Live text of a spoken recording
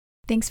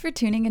Thanks for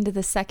tuning into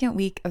the second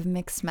week of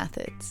Mixed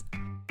Methods.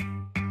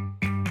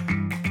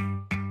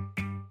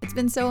 It's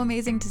been so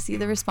amazing to see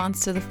the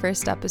response to the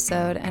first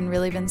episode and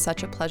really been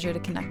such a pleasure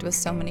to connect with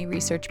so many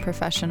research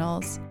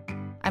professionals.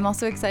 I'm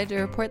also excited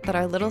to report that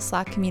our little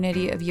Slack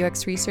community of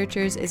UX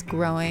researchers is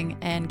growing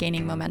and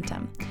gaining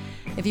momentum.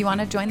 If you want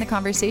to join the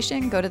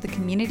conversation, go to the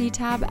community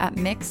tab at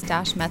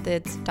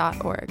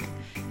mix-methods.org.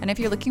 And if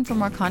you're looking for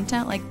more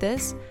content like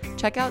this,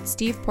 check out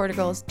Steve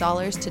Portugal's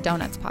Dollars to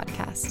Donuts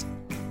podcast.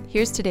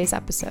 Here's today's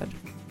episode.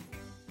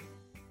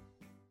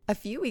 A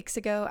few weeks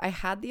ago, I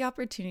had the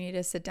opportunity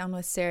to sit down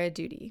with Sarah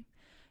Doody.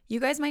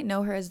 You guys might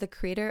know her as the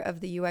creator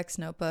of the UX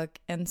Notebook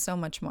and so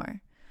much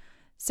more.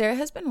 Sarah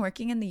has been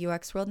working in the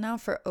UX world now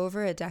for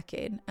over a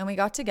decade, and we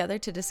got together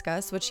to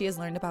discuss what she has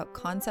learned about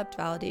concept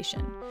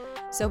validation.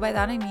 So by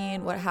that I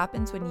mean what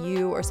happens when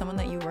you or someone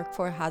that you work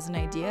for has an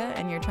idea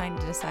and you're trying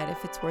to decide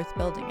if it's worth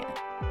building it.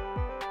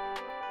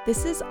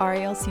 This is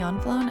Ariel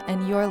Sionflone,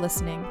 and you're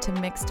listening to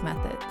Mixed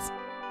Methods.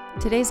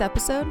 Today's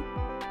episode,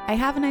 I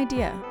have an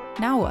idea.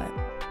 Now what?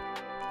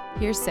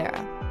 Here's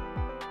Sarah.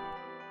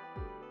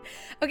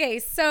 Okay,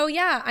 so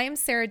I am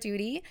Sarah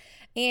Doody,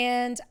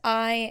 and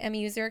I am a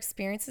user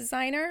experience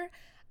designer.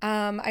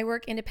 I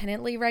work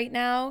independently right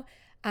now.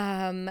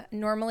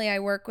 Normally I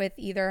work with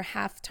either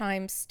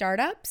half-time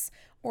startups,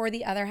 or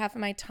the other half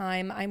of my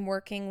time I'm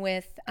working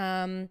with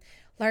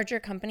larger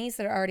companies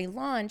that are already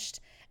launched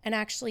and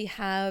actually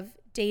have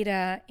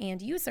data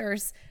and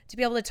users to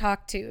be able to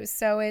talk to.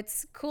 So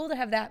it's cool to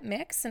have that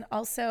mix, and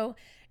also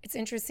it's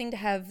interesting to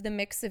have the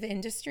mix of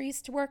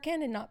industries to work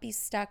in and not be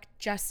stuck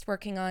just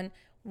working on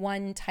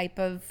one type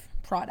of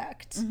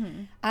product.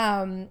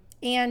 Mm-hmm.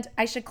 And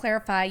I should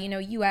clarify,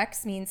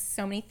 UX means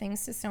so many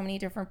things to so many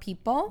different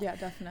people. Yeah,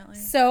 definitely.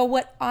 So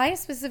what I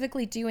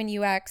specifically do in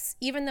UX,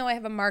 even though I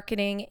have a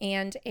marketing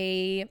and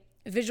a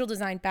visual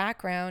design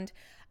background,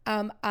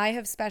 I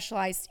have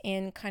specialized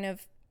in kind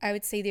of, I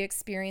would say, the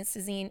experience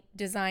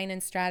design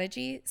and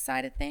strategy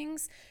side of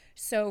things.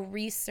 So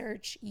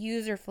research,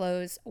 user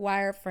flows,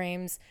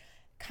 wireframes,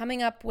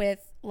 coming up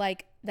with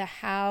like the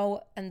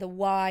how and the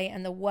why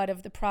and the what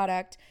of the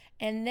product,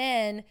 and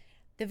then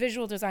the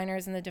visual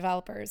designers and the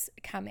developers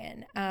come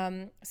in.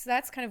 So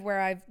that's kind of where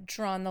I've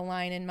drawn the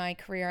line in my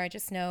career. I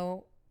just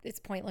know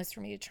it's pointless for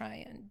me to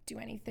try and do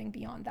anything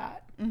beyond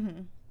that.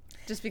 Mm-hmm.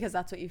 Just because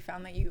that's what you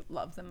found that you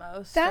love the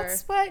most?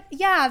 That's what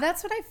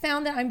I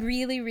found that I'm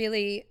really,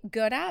 really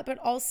good at. But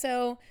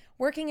also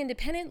working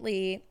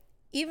independently,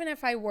 even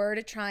if I were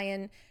to try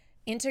and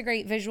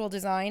integrate visual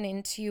design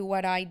into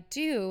what I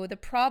do, the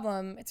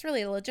problem, it's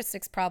really a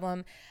logistics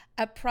problem.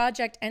 A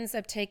project ends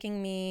up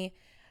taking me,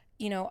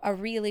 a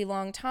really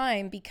long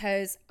time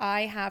because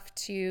I have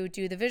to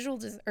do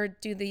the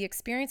do the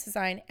experience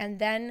design and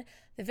then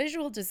the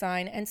visual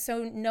design. And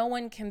so no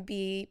one can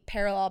be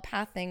parallel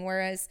pathing.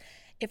 Whereas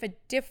if a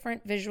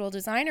different visual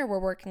designer were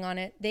working on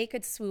it, they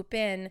could swoop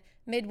in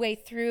midway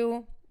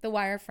through the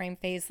wireframe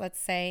phase,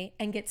 let's say,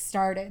 and get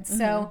started. Mm-hmm.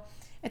 So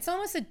it's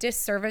almost a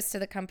disservice to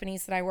the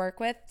companies that I work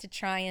with to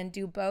try and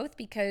do both,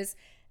 because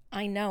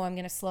I know I'm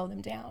going to slow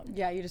them down.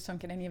 Yeah, you just don't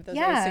get any of those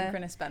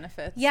asynchronous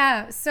benefits.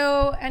 Yeah.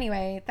 So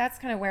anyway, that's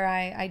kind of where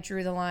I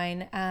drew the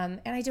line.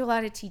 And I do a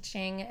lot of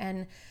teaching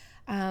and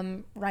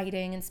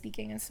writing and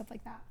speaking and stuff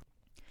like that.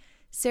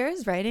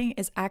 Sarah's writing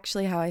is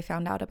actually how I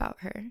found out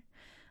about her.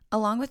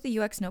 Along with the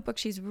UX Notebook,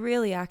 she's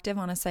really active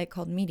on a site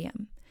called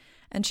Medium.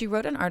 And she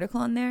wrote an article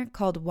on there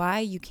called Why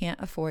You Can't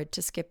Afford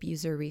to Skip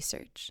User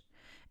Research.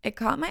 It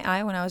caught my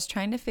eye when I was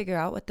trying to figure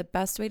out what the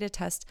best way to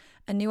test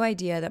a new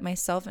idea that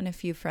myself and a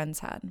few friends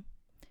had.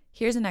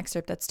 Here's an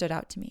excerpt that stood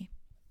out to me.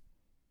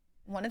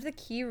 One of the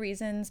key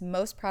reasons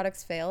most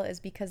products fail is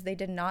because they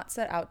did not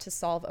set out to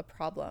solve a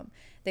problem.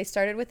 They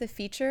started with a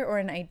feature or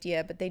an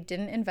idea, but they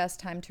didn't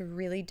invest time to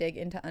really dig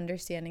into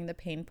understanding the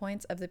pain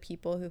points of the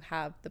people who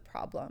have the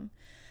problem.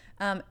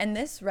 And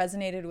this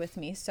resonated with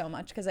me so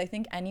much because I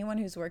think anyone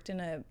who's worked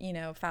in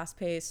a,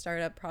 fast-paced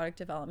startup product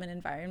development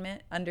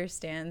environment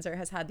understands or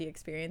has had the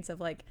experience of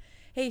like,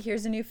 hey,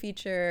 here's a new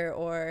feature,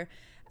 or,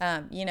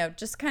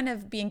 just kind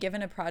of being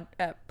given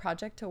a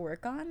project to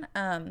work on.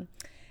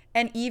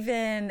 And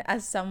even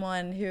as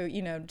someone who,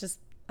 just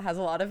has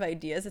a lot of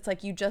ideas, it's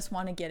like you just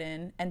want to get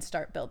in and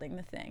start building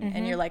the thing. Mm-hmm.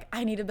 And you're like,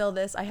 I need to build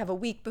this. I have a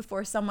week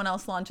before someone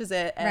else launches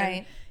it. And,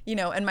 right.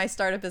 And my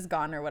startup is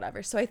gone or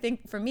whatever. So I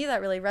think for me that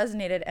really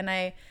resonated. And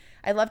I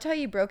loved how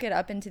you broke it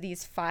up into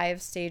these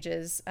 5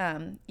 stages,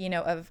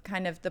 of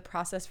kind of the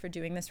process for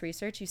doing this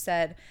research. You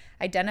said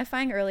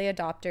identifying early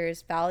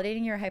adopters,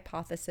 validating your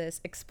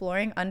hypothesis,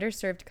 exploring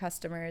underserved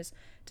customers,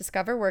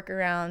 discover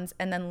workarounds,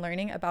 and then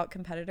learning about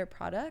competitor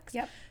products.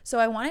 Yep. So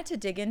I wanted to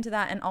dig into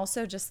that, and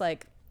also just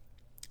like,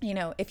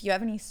 if you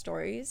have any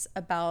stories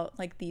about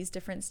like these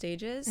different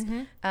stages,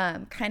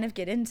 mm-hmm. Kind of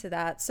get into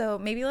that. So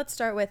maybe let's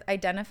start with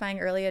identifying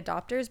early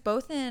adopters,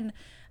 both in,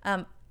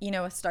 a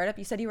startup.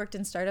 You said you worked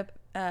in startup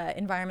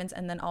environments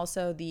and then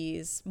also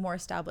these more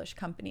established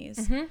companies.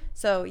 Mm-hmm.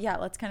 So yeah,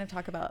 let's kind of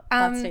talk about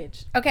that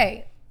stage.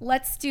 Okay,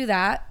 let's do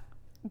that.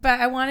 But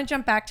I want to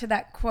jump back to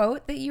that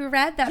quote that you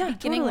read, that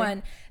beginning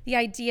one, the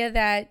idea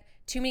that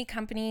too many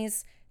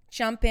companies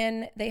jump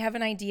in, they have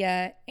an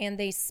idea, and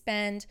they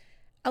spend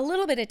a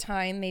little bit of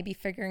time maybe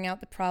figuring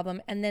out the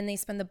problem, and then they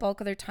spend the bulk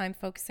of their time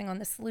focusing on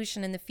the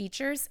solution and the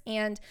features.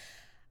 And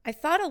I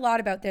thought a lot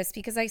about this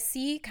because I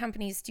see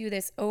companies do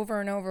this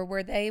over and over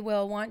where they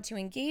will want to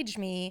engage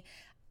me.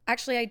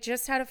 Actually, I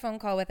just had a phone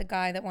call with a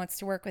guy that wants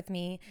to work with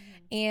me,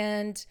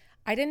 and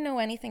I didn't know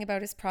anything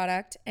about his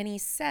product. And he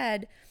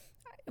said,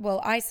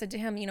 well, I said to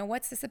him, you know,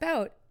 what's this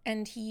about?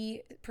 And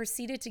he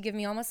proceeded to give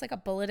me almost like a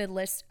bulleted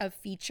list of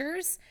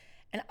features.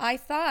 And I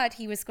thought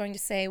he was going to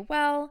say,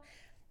 well,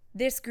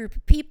 this group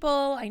of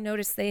people, I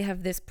noticed they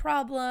have this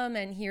problem,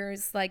 and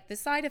here's like the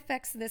side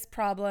effects of this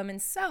problem.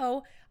 And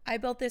so I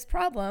built this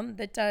problem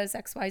that does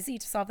XYZ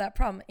to solve that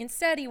problem.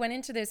 Instead, he went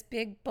into this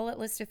big bullet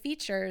list of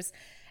features,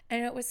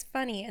 and it was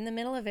funny. In the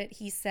middle of it,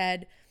 he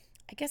said,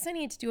 I guess I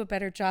need to do a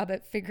better job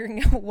at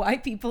figuring out why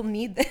people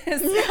need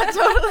this. Yeah,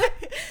 totally.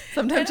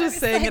 Sometimes just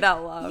saying it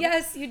out loud.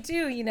 Yes, you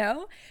do, you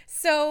know?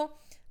 So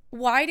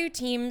why do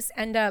teams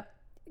end up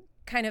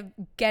kind of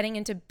getting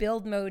into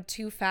build mode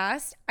too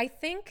fast? I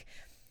think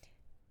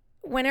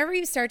whenever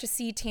you start to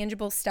see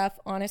tangible stuff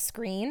on a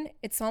screen,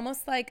 it's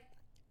almost like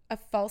a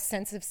false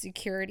sense of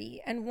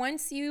security. And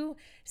once you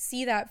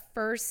see that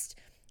first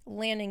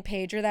landing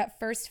page or that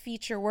first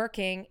feature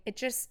working, it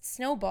just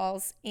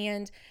snowballs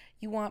and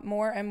you want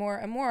more and more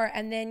and more.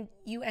 And then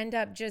you end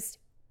up just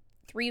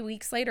 3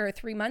 weeks later or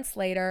 3 months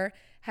later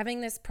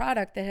having this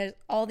product that has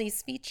all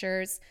these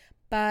features.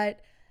 But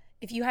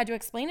if you had to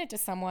explain it to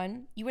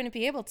someone, you wouldn't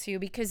be able to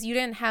because you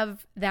didn't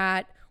have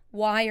that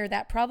why or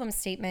that problem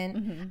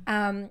statement,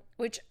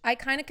 which I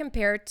kind of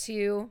compare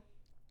to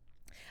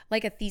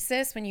like a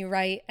thesis. When you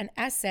write an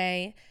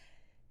essay,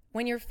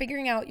 when you're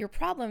figuring out your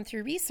problem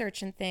through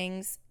research and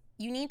things,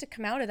 you need to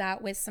come out of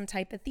that with some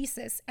type of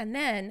thesis. And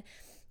then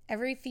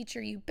every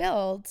feature you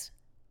build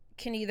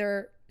can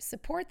either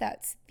support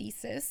that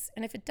thesis,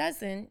 and if it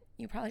doesn't,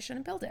 you probably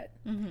shouldn't build it.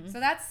 So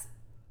that's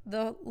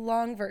the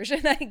long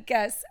version, I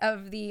guess,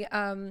 of the,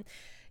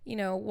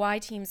 why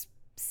teams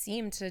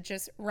seem to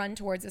just run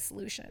towards a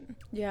solution.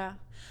 Yeah.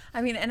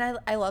 I mean, and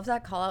I love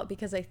that call out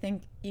because I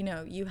think,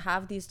 you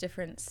have these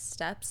different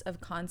steps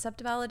of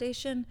concept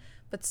validation,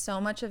 but so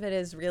much of it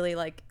is really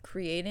like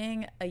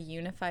creating a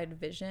unified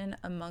vision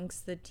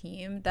amongst the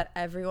team that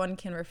everyone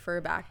can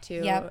refer back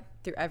to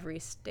through every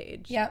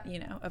stage,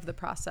 of the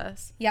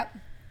process. Yep.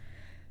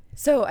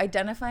 So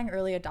identifying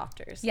early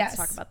adopters. Yes. Let's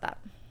talk about that.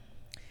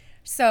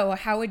 So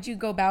how would you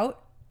go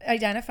about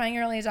identifying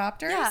early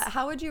adopters? Yeah.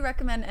 How would you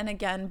recommend, and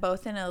again,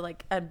 both in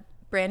a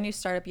brand new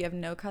startup, you have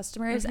no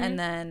customers, and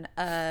then,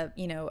 a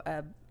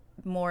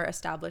more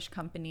established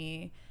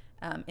company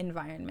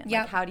environment.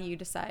 Yep. Like, how do you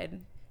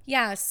decide?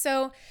 Yeah.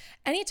 So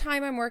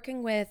anytime I'm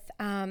working with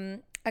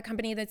a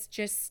company that's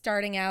just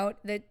starting out,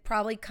 that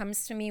probably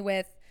comes to me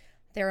with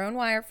their own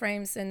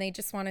wireframes and they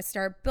just want to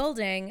start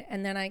building,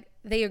 and then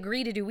they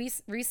agree to do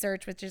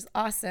research, which is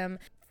awesome.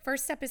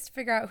 First step is to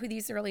figure out who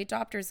these early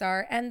adopters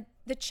are. And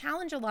the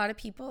challenge a lot of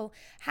people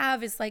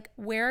have is like,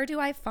 where do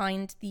I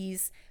find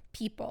these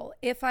people?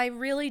 If I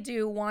really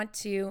do want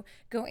to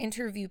go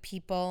interview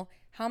people,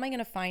 how am I going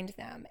to find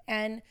them?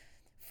 And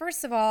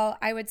first of all,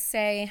 I would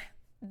say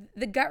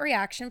the gut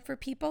reaction for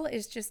people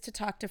is just to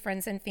talk to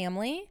friends and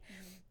family.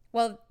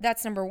 Well,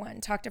 that's number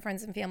one, talk to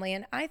friends and family.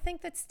 And I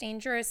think that's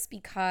dangerous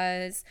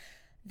because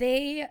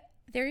they're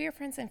your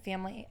friends and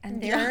family,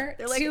 and they're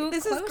like, too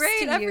this close is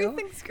great. to you.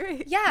 Everything's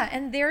great. Yeah,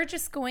 and they're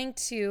just going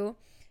to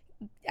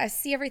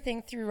see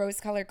everything through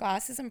rose-colored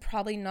glasses and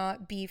probably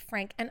not be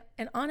frank. And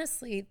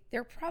honestly,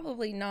 they're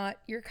probably not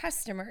your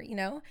customer,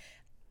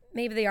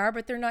 Maybe they are,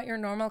 but they're not your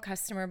normal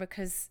customer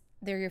because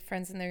they're your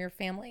friends and they're your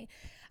family.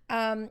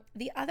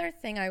 The other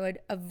thing I would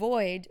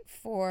avoid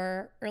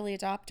for early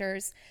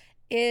adopters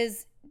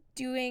is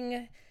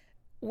doing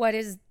what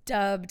is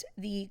dubbed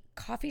the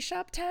coffee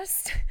shop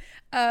test,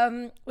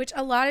 which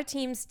a lot of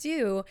teams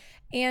do.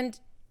 And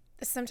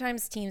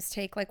sometimes teams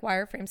take like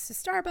wireframes to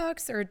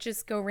Starbucks or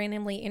just go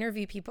randomly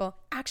interview people.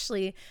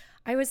 Actually,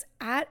 I was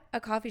at a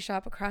coffee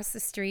shop across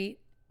the street,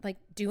 like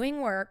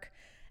doing work,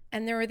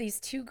 and there were these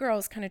two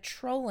girls kind of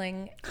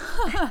trolling.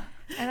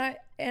 and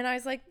I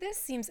was like, this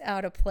seems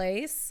out of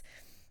place.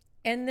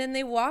 And then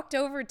they walked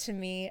over to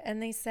me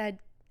and they said,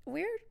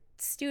 we're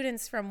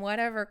students from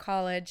whatever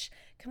college.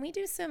 Can we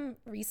do some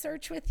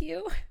research with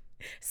you?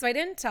 So I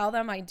didn't tell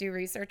them I do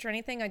research or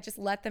anything. I just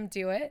let them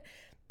do it.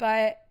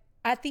 But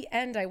at the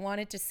end, I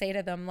wanted to say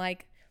to them,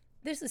 like,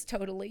 this is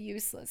totally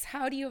useless.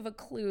 How do you have a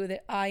clue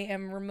that I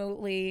am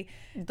remotely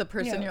the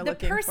person you're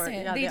looking for?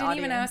 Yeah, they didn't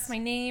even ask my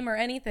name or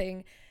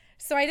anything.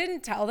 So I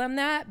didn't tell them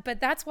that, but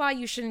that's why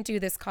you shouldn't do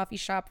this coffee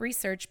shop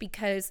research,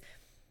 because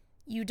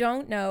you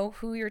don't know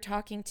who you're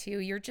talking to.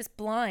 You're just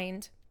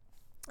blind.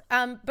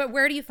 But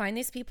where do you find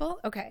these people?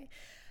 Okay.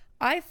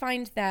 I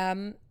find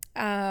them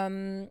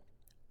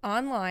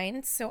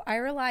online. So I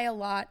rely a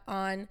lot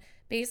on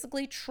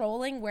basically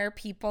trolling where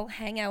people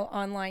hang out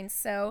online.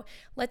 So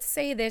let's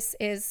say this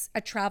is a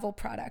travel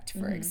product,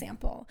 for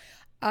example.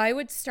 I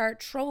would start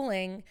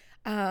trolling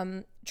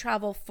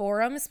travel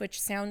forums,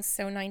 which sounds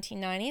so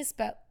 1990s,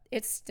 but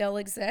it still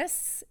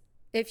exists.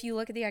 If you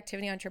look at the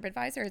activity on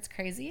TripAdvisor, it's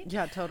crazy.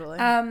 Yeah, totally.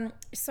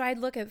 So I'd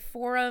look at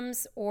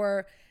forums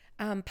or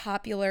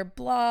popular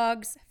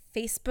blogs.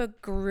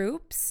 Facebook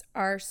groups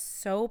are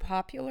so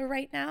popular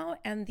right now,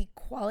 and the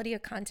quality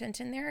of content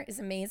in there is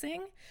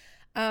amazing.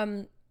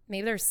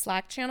 Maybe there's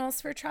Slack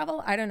channels for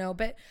travel. I don't know,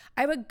 but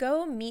I would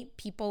go meet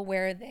people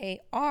where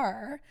they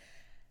are.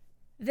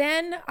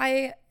 Then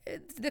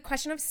the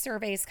question of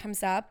surveys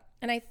comes up,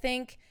 and I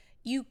think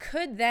you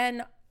could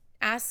then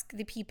ask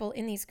the people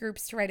in these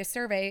groups to write a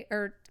survey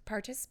or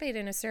participate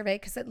in a survey,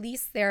 because at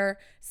least they're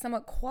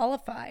somewhat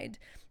qualified.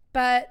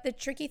 But the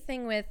tricky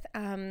thing with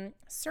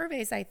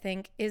surveys, I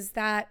think, is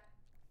that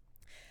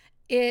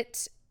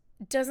it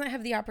doesn't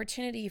have the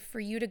opportunity for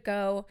you to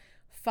go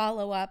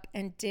follow up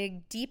and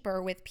dig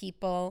deeper with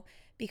people,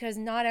 because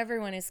not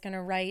everyone is going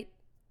to write,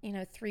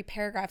 3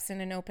 paragraphs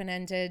in an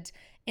open-ended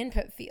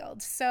input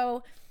field.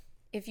 So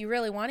if you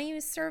really want to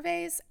use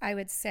surveys, I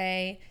would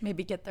say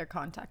maybe get their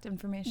contact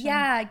information.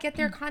 Yeah, get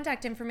their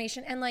contact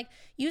information and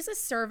use a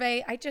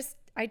survey. I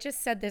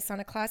just said this on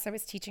a class I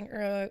was teaching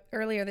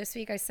earlier this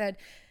week. I said,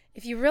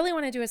 if you really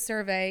want to do a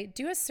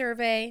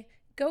survey,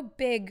 go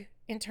big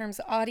in terms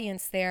of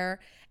audience there,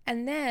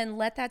 and then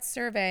let that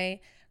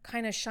survey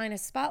kind of shine a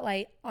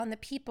spotlight on the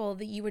people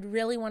that you would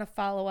really want to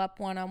follow up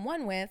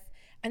one-on-one with.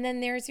 And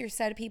then there's your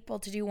set of people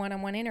to do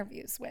one-on-one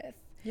interviews with.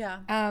 Yeah.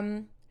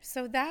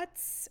 So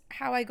that's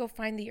how I go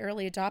find the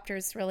early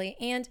adopters, really.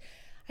 And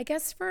I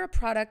guess for a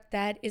product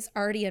that is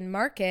already in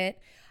market,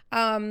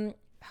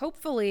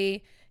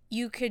 hopefully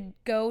you could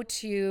go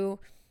to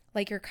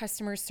your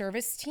customer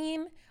service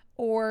team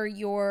or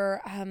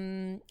your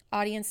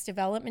audience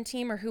development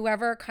team, or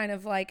whoever kind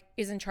of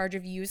is in charge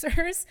of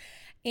users,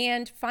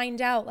 and find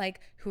out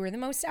who are the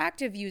most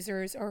active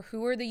users, or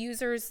who are the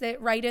users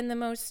that write in the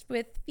most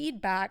with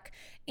feedback,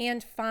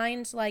 and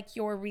find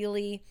your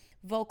really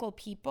vocal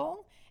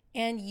people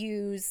and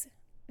use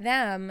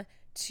them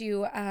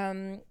to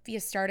be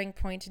a starting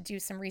point to do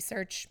some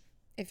research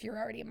if you're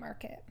already in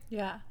market.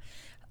 Yeah.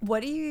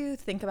 What do you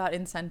think about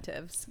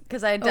incentives?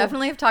 Because I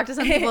definitely have talked to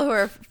some people who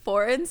are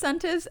for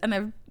incentives, and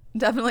I've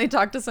definitely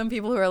talked to some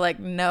people who are like,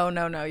 no,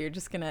 you're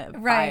just going to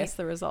bias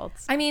the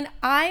results. I mean,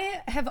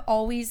 I have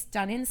always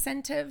done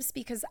incentives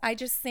because I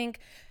just think,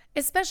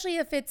 especially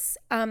if it's,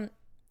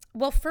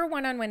 for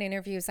one-on-one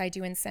interviews, I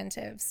do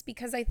incentives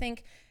because I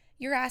think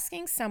you're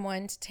asking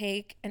someone to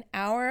take an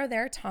hour of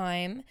their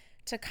time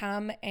to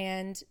come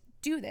and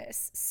do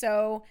this.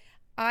 So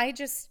I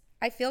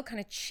feel kind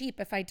of cheap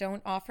if I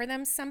don't offer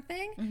them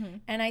something. Mm-hmm.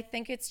 And I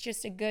think it's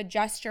just a good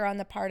gesture on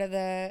the part of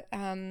the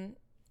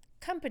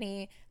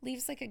company,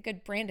 leaves a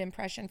good brand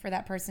impression for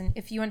that person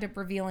if you end up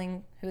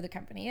revealing who the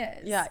company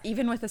is. Yeah,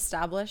 even with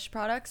established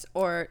products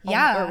or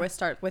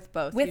start with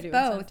both. With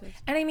both.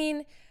 Incentives. And I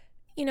mean,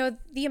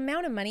 the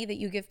amount of money that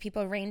you give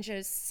people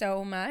ranges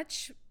so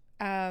much.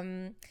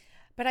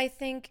 But I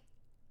think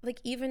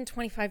even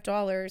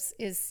 $25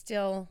 is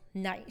still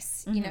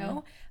nice, mm-hmm.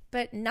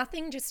 But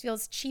nothing just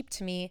feels cheap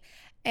to me.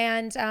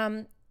 And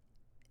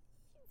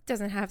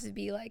doesn't have to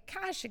be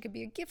cash. It could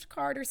be a gift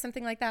card or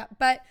something like that.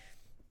 But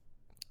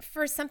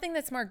for something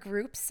that's more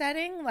group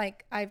setting,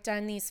 I've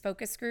done these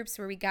focus groups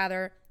where we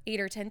gather 8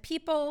 or 10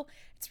 people.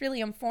 It's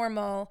really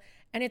informal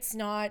and it's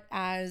not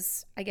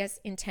as, I guess,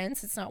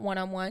 intense. It's not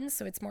one-on-one,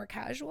 so it's more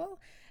casual.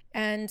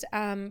 And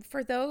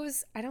for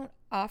those, I don't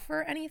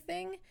offer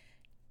anything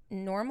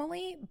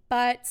normally,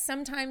 but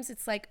sometimes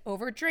it's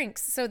over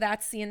drinks. So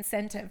that's the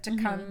incentive to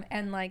mm-hmm. come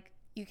and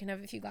you can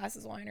have a few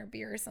glasses of wine or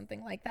beer or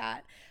something like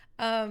that.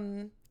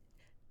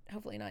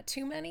 Hopefully not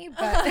too many, but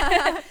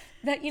that,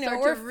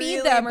 or feed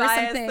really them or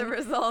something. The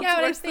results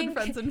worse than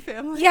friends and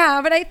family. Yeah,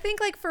 but I think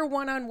for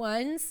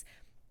one-on-ones,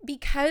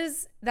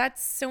 because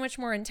that's so much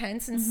more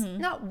intense and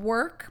mm-hmm. not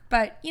work,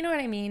 but you know what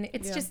I mean?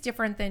 It's just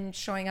different than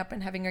showing up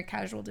and having a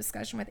casual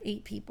discussion with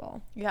 8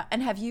 people. Yeah.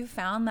 And have you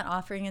found that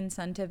offering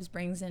incentives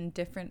brings in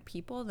different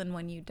people than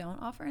when you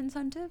don't offer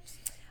incentives?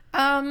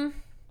 Well,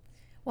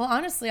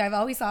 honestly, I've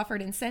always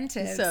offered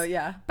incentives. So,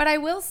 yeah. But I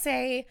will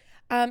say,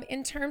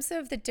 in terms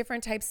of the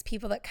different types of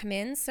people that come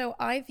in, so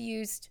I've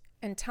used,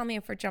 and tell me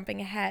if we're jumping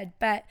ahead,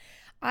 but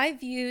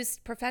I've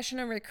used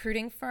professional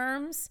recruiting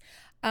firms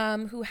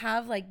who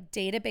have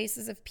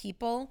databases of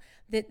people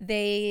that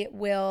they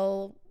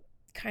will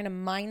kind of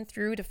mine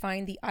through to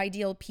find the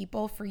ideal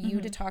people for you mm-hmm.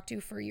 to talk to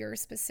for your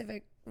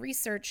specific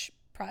research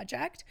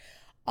project.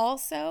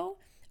 Also,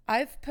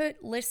 I've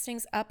put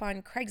listings up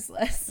on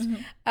Craigslist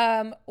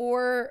mm-hmm.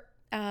 Or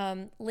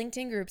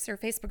LinkedIn groups or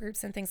Facebook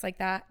groups and things like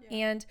that.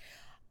 Yeah. And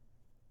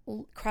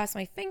cross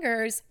my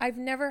fingers, I've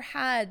never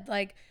had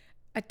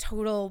a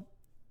total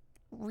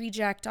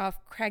reject off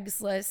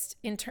Craigslist,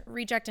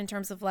 reject in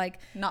terms of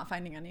not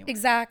finding anyone.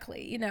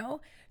 Exactly,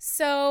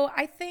 So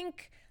I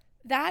think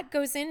that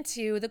goes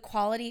into the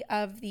quality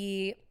of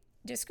the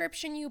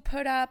description you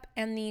put up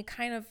and the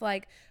kind of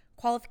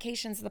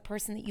qualifications of the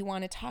person that you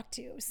want to talk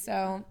to.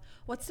 So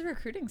what's the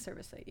recruiting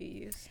service that you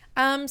use?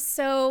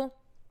 So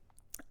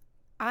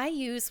I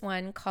use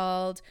one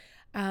called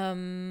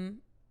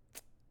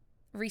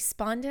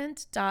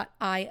respondent.io.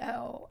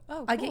 Oh,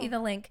 I'll get cool. you the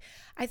link.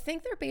 I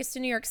think they're based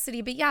in New York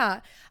City, but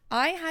yeah,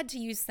 I had to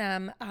use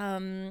them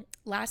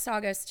last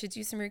August to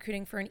do some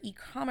recruiting for an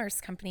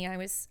e-commerce company I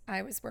was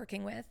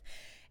working with.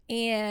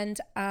 And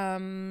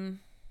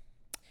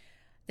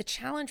the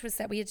challenge was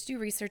that we had to do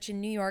research in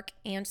New York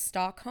and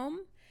Stockholm,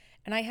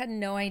 and I had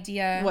no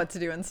idea What to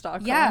do in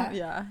Stockholm.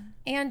 Yeah.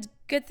 And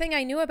good thing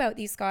I knew about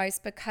these guys,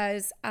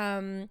 because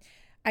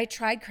I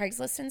tried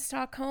Craigslist in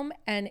Stockholm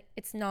and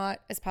it's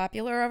not as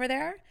popular over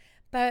there.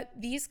 But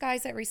these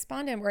guys at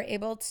Respondent were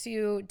able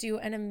to do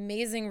an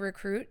amazing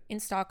recruit in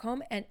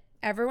Stockholm, and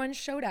everyone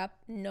showed up.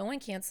 No one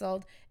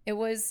canceled. I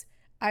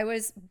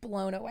was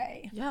blown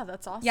away. Yeah,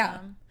 that's awesome. Yeah.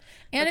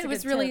 And That's a it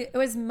was good really, tip. it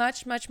was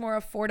much, much more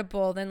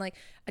affordable than like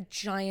a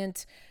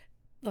giant,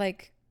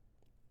 like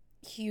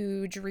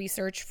huge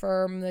research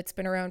firm that's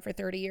been around for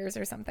 30 years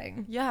or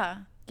something. Yeah,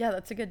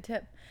 that's a good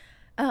tip.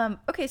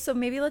 Okay, so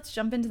maybe let's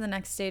jump into the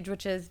next stage,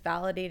 which is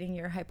validating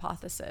your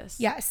hypothesis.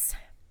 Yes.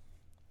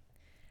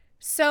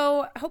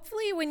 So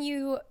hopefully when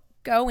you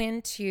go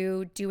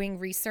into doing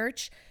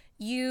research,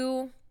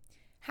 you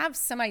have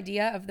some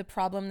idea of the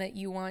problem that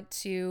you want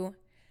to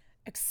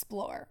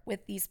explore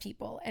with these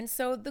people. And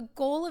so the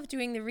goal of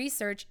doing the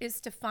research is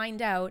to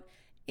find out,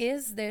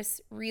 is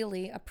this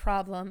really a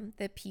problem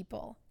that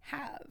people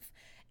have?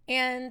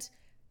 And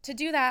to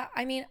do that,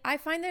 I mean, I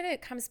find that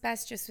it comes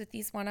best just with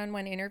these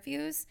one-on-one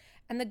interviews.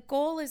 And the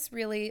goal is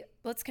really,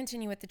 let's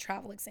continue with the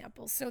travel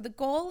example. So the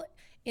goal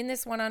in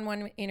this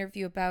one-on-one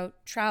interview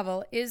about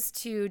travel is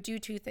to do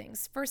two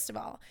things. First of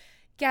all,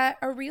 get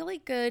a really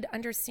good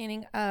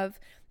understanding of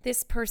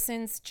this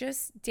person's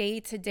just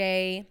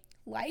day-to-day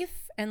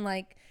life and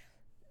like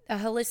a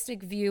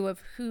holistic view of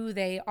who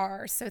they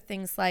are. So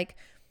things like,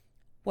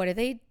 what do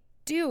they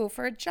do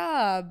for a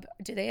job?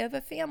 Do they have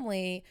a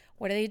family?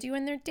 What do they do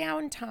in their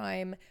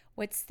downtime?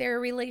 What's their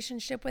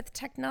relationship with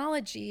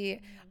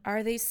technology?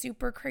 Are they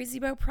super crazy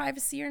about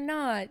privacy or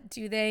not?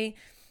 Do they,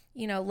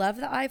 love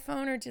the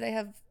iPhone, or do they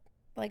have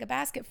like a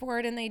basket for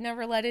it and they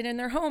never let it in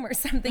their home or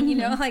something,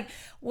 like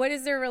what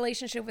is their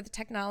relationship with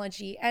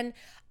technology? And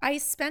I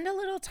spend a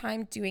little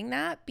time doing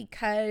that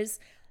because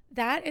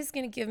that is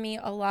going to give me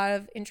a lot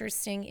of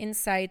interesting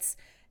insights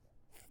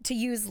to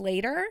use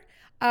later.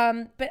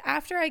 But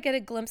after I get a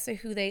glimpse of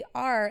who they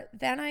are,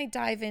 then I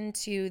dive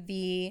into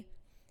the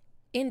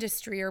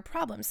industry or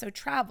problem, so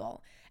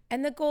travel.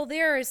 And the goal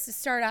there is to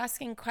start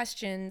asking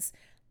questions,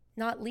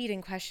 not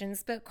leading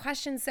questions, but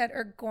questions that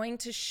are going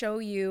to show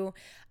you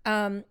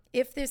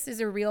if this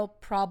is a real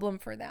problem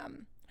for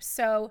them.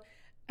 So,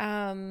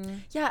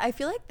 yeah, I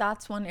feel like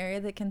that's one area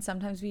that can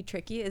sometimes be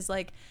tricky, is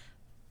like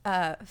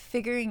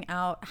figuring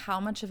out how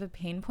much of a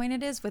pain point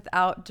it is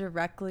without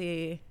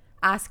directly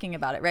asking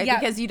about it, right? Yep.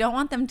 Because you don't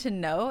want them to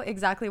know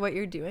exactly what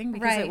you're doing,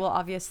 because Right. it will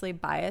obviously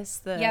bias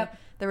the Yep.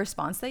 the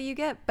response that you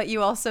get. But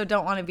you also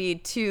don't want to be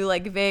too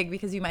like vague,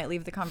 because you might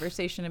leave the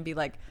conversation and be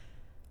like,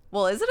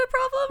 well, is it a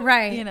problem?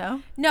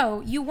 Right.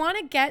 No, you want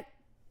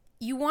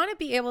to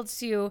be able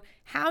to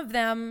have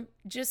them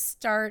just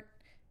start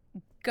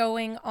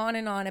going on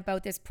and on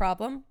about this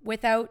problem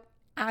without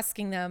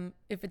asking them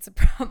if it's a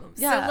problem.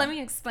 Yeah. So let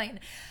me explain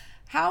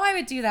how I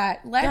would do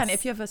that. Yeah, and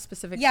if you have a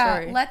specific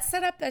story. Let's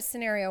set up a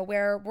scenario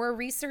where we're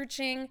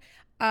researching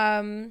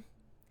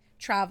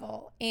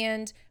travel,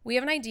 and we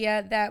have an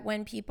idea that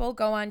when people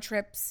go on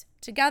trips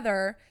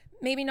together,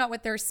 maybe not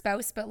with their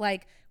spouse, but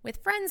like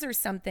with friends or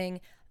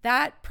something,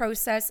 that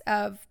process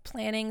of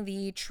planning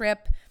the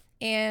trip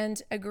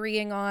and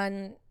agreeing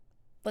on,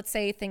 let's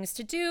say, things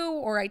to do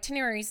or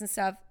itineraries and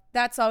stuff,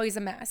 that's always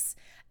a mess.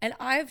 And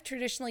I've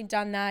traditionally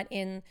done that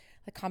in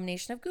the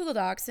combination of Google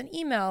Docs and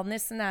email and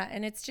this and that,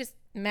 and it's just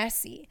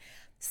messy.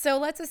 So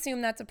let's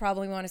assume that's a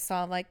problem we want to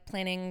solve, like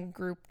planning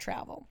group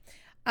travel.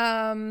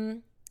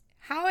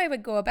 How I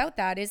would go about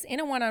that is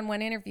in a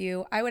one-on-one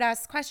interview, I would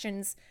ask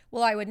questions.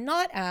 Well, I would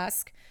not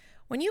ask,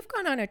 when you've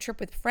gone on a trip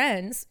with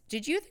friends,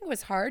 did you think it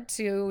was hard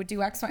to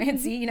do X, Y, and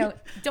Z?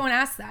 Don't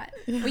ask that.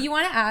 What you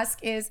want to ask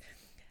is,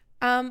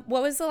 what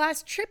was the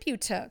last trip you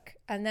took?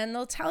 And then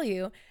they'll tell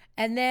you.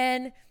 And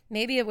then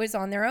maybe it was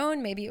on their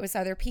own, maybe it was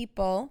other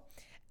people.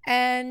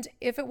 And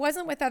if it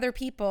wasn't with other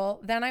people,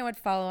 then I would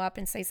follow up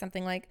and say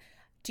something like,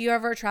 do you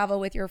ever travel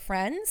with your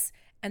friends?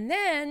 And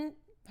then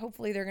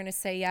hopefully they're going to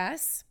say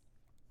yes.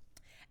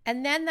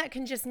 And then that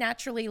can just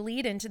naturally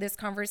lead into this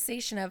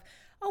conversation of,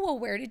 oh, well,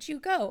 where did you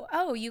go?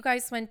 Oh, you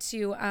guys went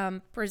to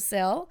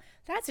Brazil.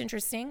 That's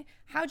interesting.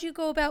 How'd you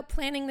go about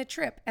planning the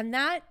trip? And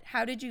that,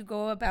 how did you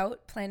go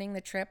about planning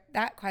the trip?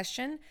 That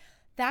question,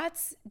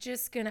 that's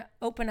just going to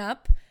open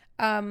up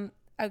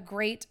a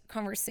great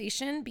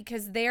conversation,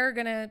 because they're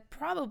going to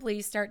probably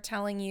start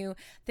telling you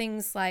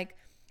things like,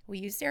 we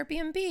used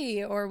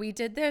Airbnb, or we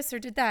did this or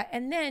did that.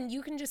 And then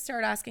you can just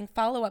start asking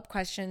follow-up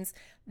questions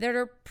that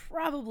are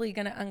probably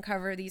going to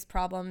uncover these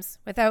problems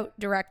without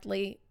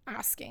directly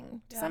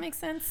asking. Does that make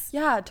sense?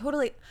 Yeah,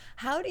 totally.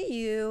 How do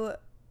you,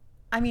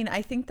 I mean,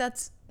 I think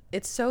that's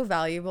it's so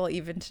valuable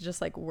even to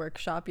just like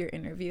workshop your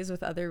interviews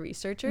with other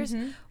researchers.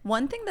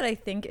 One thing that I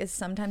think is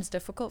sometimes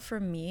difficult for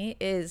me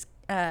is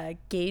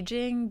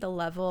gauging the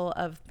level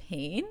of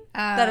pain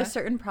that a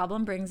certain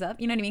problem brings up.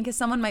 You know what I mean? Because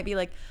someone might be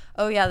like,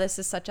 oh yeah, this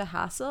is such a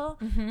hassle.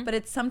 But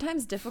it's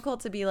sometimes difficult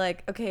to be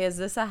like, okay, is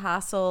this a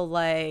hassle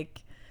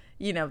like,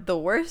 you know, the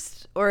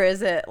worst, or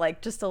is it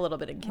like just a little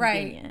bit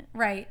inconvenient?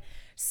 Right.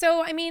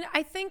 So, I mean,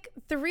 I think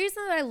the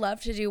reason that I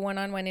love to do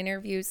one-on-one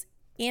interviews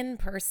in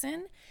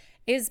person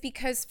is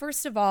because,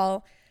 first of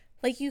all,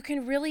 like you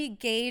can really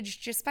gauge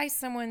just by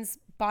someone's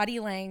body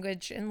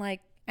language and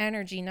like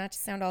energy, not to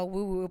sound all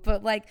woo-woo,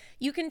 but like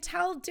you can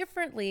tell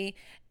differently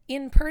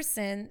in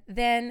person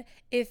than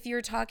if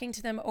you're talking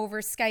to them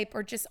over Skype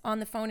or just on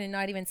the phone and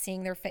not even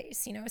seeing their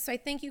face, you know? So I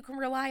think you can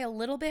rely a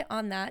little bit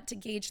on that to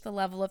gauge the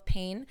level of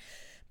pain.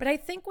 But I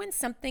think when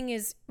something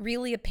is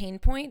really a pain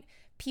point,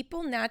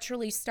 people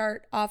naturally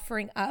start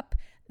offering up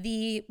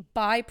the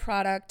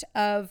byproduct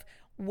of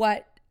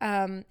what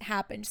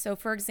happened. So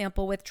for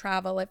example, with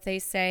travel, if they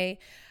say,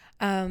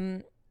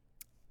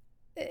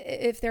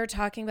 if they're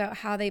talking about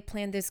how they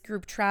planned this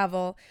group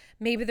travel,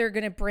 maybe they're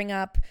going to bring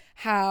up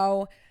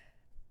how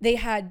they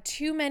had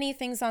too many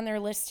things on their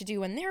list to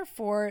do, and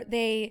therefore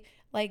they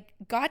like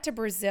got to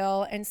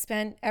Brazil and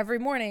spent every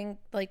morning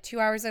like 2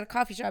 hours at a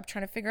coffee shop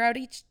trying to figure out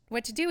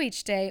what to do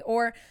each day,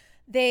 or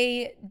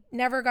they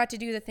never got to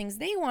do the things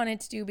they wanted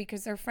to do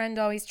because their friend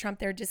always trumped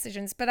their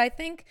decisions. But I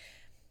think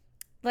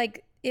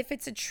like if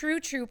it's a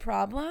true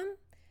problem,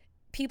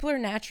 people are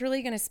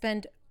naturally going to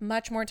spend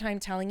much more time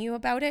telling you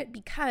about it,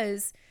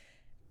 because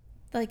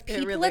like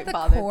people really at the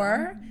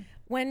core,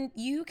 when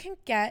you can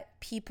get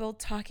people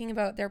talking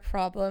about their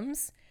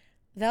problems,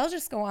 they'll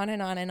just go on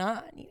and on and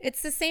on.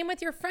 It's the same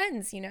with your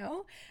friends, you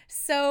know?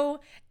 So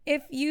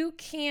if you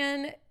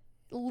can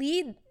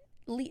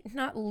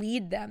not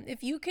lead them,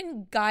 if you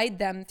can guide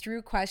them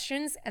through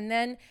questions and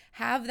then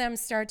have them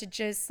start to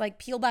just like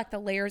peel back the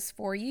layers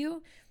for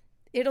you,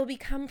 it'll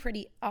become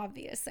pretty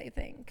obvious, I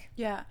think.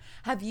 Yeah.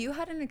 Have you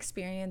had an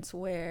experience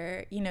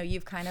where, you know,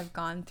 you've kind of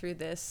gone through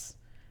this,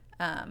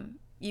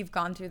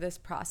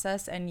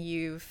 process and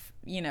you've,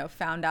 you know,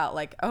 found out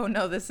like, oh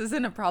no, this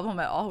isn't a problem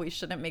at all, we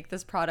shouldn't make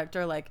this product,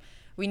 or like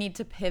we need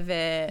to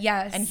pivot.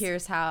 Yes. And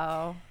here's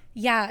how.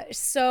 Yeah.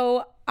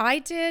 So I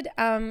did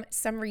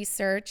some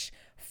research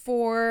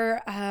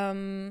for,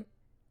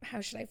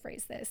 how should I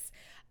phrase this?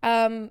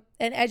 An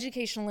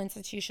educational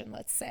institution,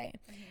 let's say.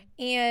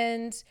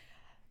 And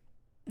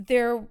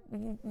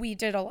we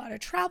did a lot of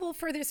travel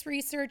for this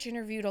research,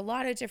 interviewed a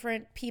lot of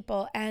different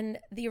people, and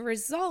the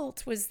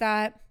result was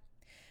that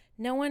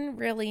no one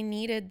really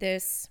needed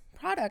this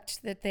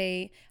product that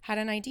they had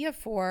an idea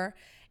for.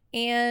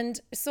 And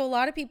so a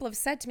lot of people have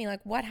said to me,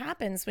 like, what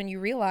happens when you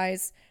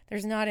realize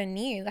there's not a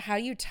need? How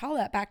do you tell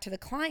that back to the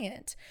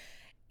client?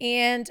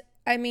 And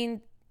I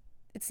mean,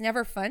 it's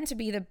never fun to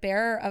be the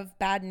bearer of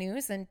bad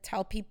news and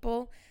tell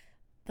people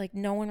like,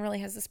 no one really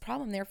has this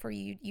problem, therefore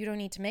you don't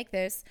need to make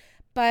this.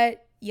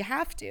 But you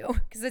have to,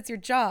 because it's your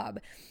job.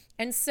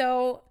 And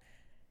so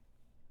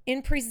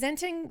in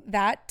presenting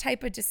that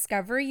type of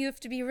discovery, you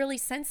have to be really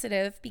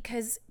sensitive,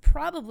 because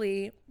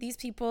probably these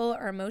people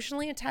are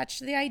emotionally attached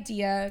to the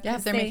idea. Yeah,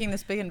 they're making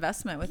this big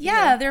investment with you.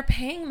 Yeah, they're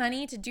paying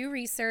money to do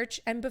research.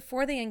 And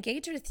before they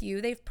engage with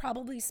you, they've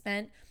probably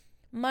spent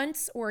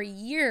months or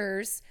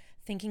years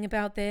thinking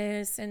about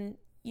this and,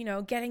 you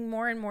know, getting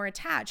more and more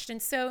attached.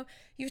 And so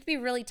you have to be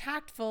really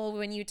tactful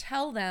when you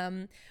tell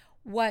them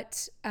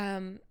what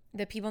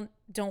that people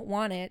don't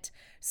want it.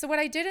 So what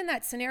I did in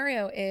that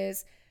scenario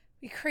is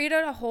we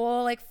created a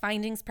whole like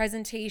findings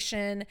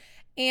presentation.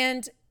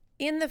 And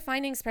in the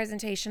findings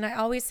presentation, I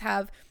always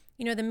have,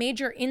 you know, the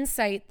major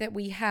insight that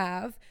we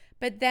have,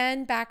 but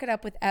then back it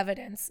up with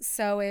evidence.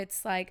 So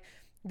it's like,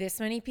 this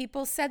many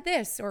people said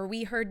this, or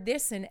we heard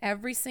this in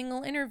every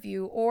single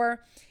interview.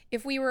 Or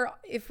if we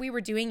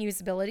were doing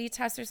usability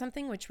tests or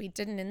something, which we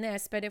didn't in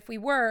this, but if we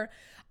were,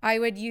 I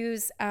would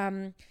use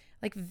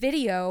like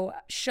video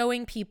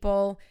showing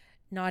people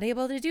not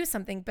able to do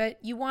something. But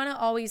you want to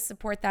always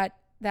support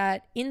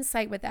that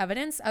insight with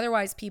evidence.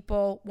 Otherwise,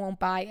 people won't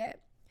buy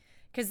it,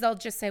 because they'll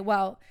just say,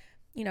 well,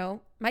 you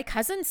know, my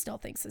cousin still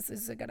thinks this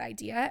is a good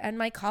idea and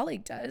my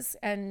colleague does,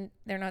 and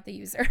they're not the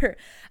user.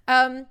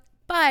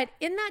 But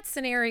in that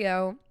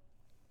scenario,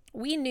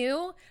 we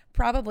knew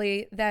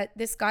probably that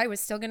this guy was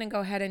still going to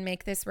go ahead and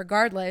make this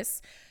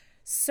regardless.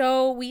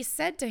 So we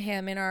said to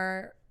him in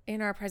our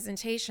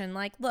presentation,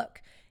 like,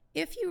 look,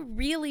 if you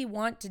really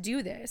want to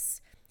do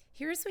this,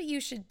 here's what you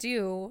should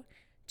do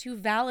to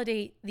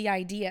validate the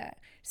idea.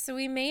 So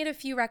we made a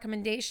few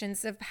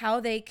recommendations of how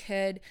they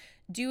could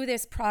do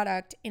this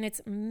product in its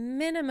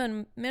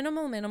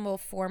minimal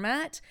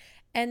format,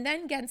 and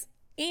then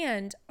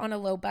and on a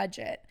low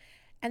budget,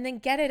 and then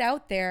get it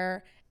out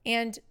there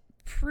and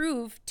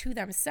prove to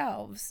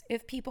themselves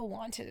if people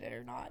wanted it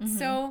or not. Mm-hmm.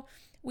 So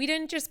we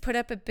didn't just put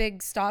up a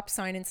big stop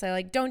sign and say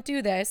like, don't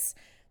do this.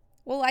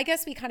 Well, I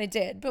guess we kind of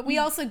did, but we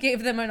also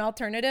gave them an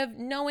alternative,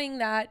 knowing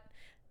that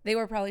they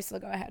were probably still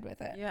go ahead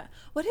with it. Yeah.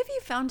 What have you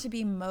found to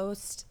be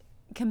most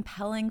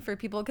compelling for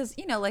people? Because,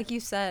 you know, like you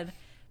said,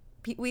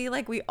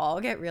 we all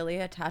get really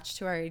attached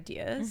to our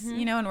ideas,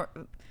 you know,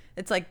 and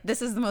it's like,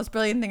 this is the most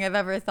brilliant thing I've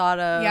ever thought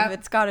of. Yep.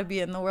 It's got to be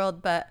in the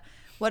world. But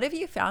what have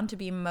you found to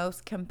be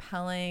most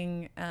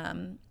compelling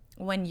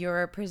when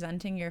you're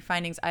presenting your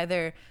findings,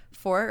 either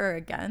for or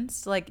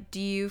against? Like,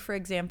 do you, for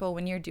example,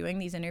 when you're doing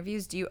these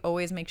interviews, do you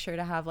always make sure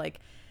to have like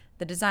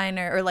the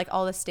designer or like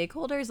all the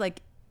stakeholders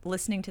like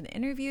listening to the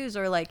interviews,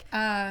 or like,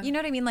 you know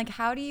what I mean? Like,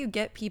 how do you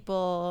get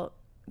people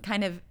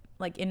kind of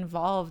like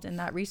involved in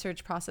that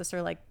research process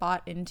or like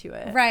bought into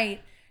it?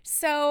 Right.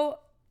 So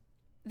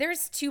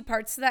there's two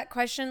parts to that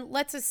question.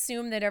 Let's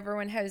assume that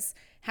everyone has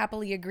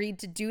happily agreed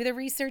to do the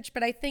research,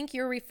 but I think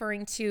you're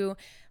referring to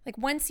like,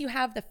 once you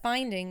have the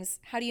findings,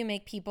 how do you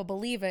make people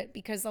believe it?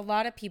 Because a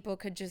lot of people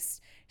could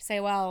just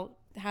say, well,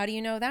 how do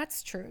you know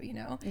that's true, you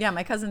know? Yeah,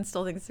 my cousin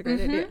still thinks it's a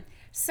great idea.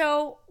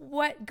 So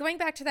going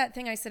back to that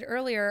thing I said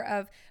earlier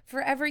of,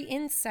 for every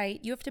insight,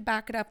 you have to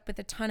back it up with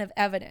a ton of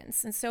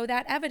evidence. And so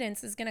that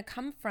evidence is going to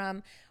come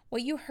from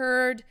what you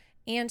heard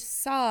and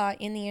saw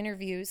in the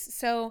interviews.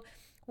 So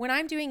when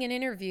I'm doing an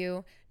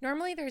interview,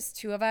 normally there's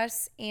two of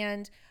us,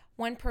 and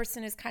one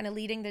person is kind of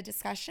leading the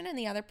discussion and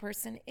the other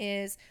person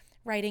is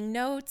writing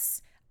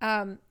notes.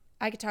 I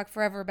could talk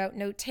forever about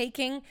note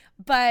taking,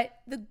 but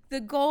the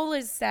goal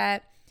is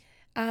that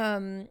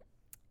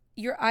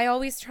I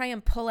always try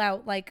and pull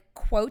out like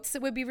quotes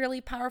that would be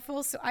really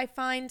powerful. So I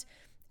find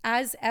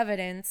as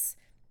evidence,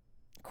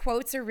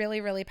 quotes are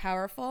really, really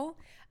powerful.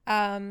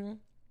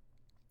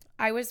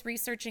 I was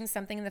researching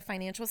something in the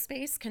financial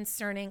space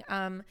concerning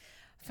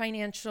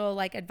financial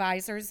like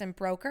advisors and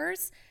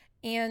brokers.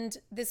 And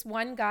this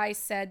one guy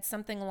said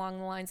something along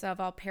the lines of,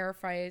 I'll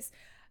paraphrase,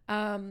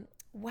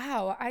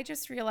 wow, I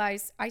just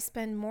realized I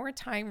spend more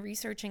time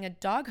researching a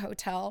dog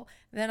hotel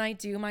than I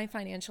do my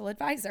financial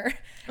advisor.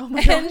 Oh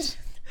my gosh.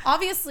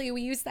 Obviously,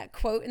 we used that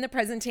quote in the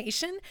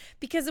presentation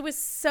because it was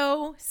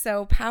so,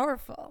 so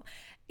powerful.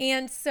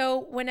 And so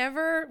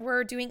whenever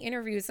we're doing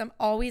interviews, I'm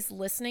always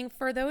listening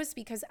for those,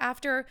 because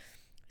after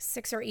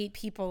 6 or 8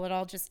 people, it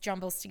all just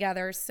jumbles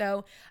together.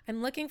 So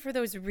I'm looking for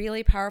those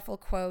really powerful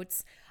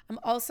quotes. I'm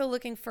also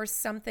looking for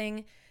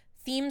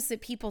themes that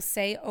people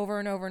say over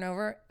and over and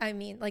over. I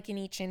mean, like in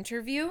each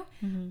interview.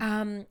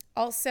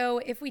 Also,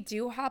 if we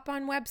do hop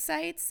on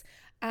websites,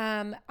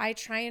 I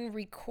try and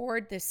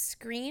record the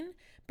screen,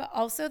 but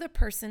also the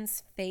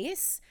person's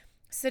face,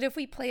 so that if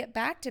we play it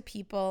back to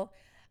people,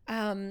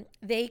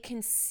 they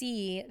can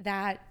see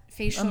that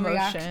facial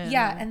reaction.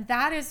 Yeah, and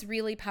that is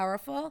really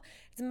powerful.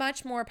 It's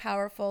much more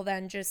powerful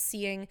than just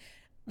seeing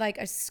like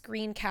a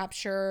screen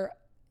capture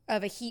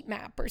of a heat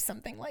map or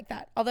something like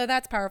that, although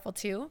that's powerful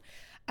too.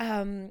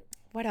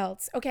 What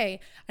else? Okay,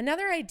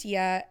 another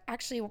idea,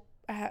 actually,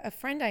 a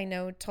friend I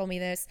know told me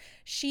this.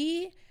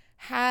 She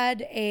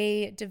had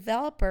a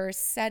developer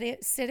sit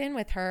in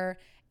with her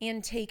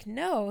and take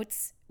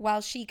notes while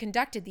she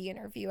conducted the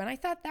interview. And I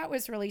thought that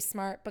was really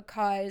smart,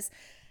 because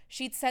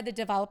she'd said the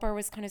developer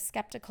was kind of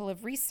skeptical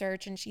of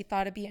research, and she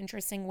thought it'd be an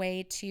interesting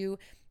way to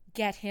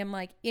get him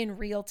like in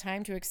real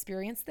time to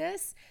experience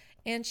this.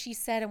 And she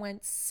said it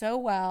went so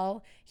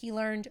well. He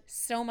learned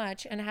so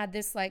much and had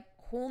this like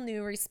whole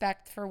new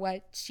respect for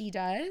what she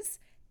does.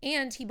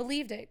 And he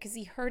believed it because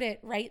he heard it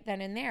right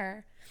then and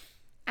there.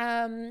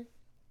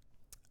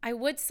 I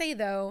would say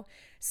though,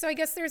 so I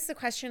guess there's the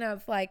question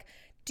of like,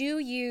 who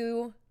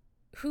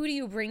do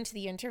you bring to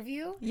the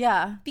interview?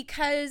 Yeah.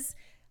 Because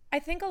I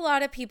think a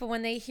lot of people,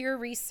 when they hear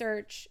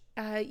research,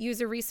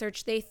 user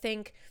research, they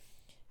think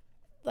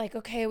like,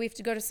 okay, we have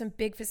to go to some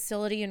big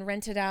facility and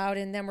rent it out,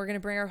 and then we're going to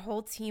bring our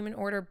whole team and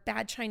order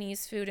bad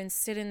Chinese food and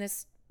sit in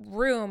this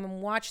room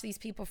and watch these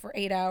people for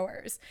 8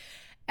 hours.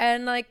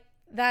 And like,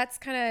 that's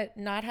kind of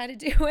not how to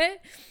do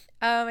it.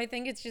 I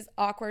think it's just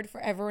awkward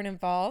for everyone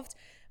involved.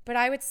 But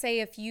I would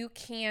say if you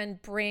can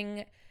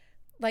bring,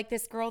 like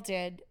this girl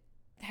did,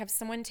 have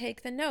someone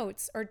take the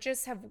notes, or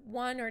just have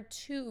 1 or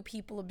 2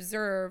 people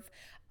observe,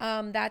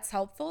 that's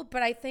helpful.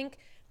 But I think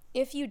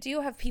if you do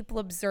have people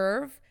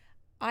observe,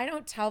 I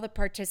don't tell the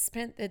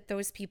participant that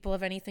those people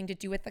have anything to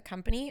do with the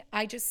company.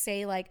 I just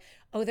say like,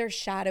 oh, they're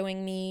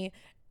shadowing me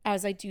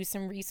as I do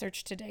some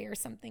research today or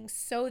something,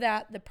 so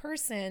that the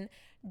person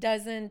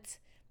doesn't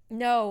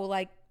know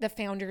like the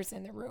founder's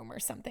in the room or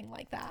something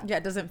like that. Yeah,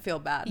 it doesn't feel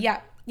bad.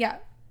 Yeah,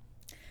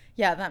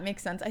 that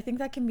makes sense. I think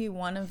that can be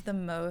one of the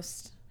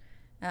most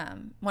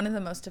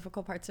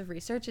difficult parts of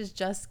research, is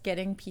just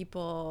getting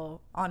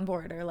people on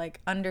board or like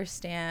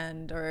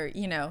understand, or,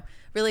 you know,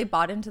 really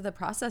bought into the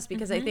process.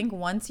 Because I think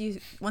once you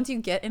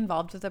get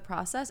involved with the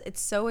process, it's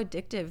so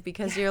addictive,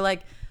 because you're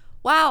like,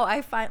 wow,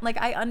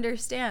 I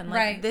understand, like,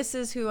 right, this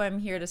is who I'm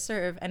here to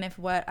serve. And if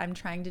what I'm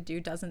trying to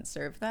do doesn't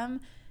serve them,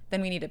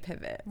 then we need to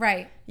pivot.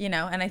 Right. You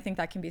know, and I think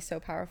that can be so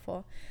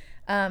powerful.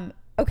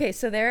 Okay,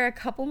 so there are a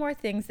couple more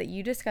things that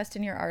you discussed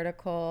in your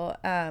article.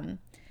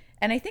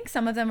 And I think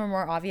some of them are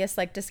more obvious,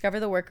 like discover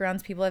the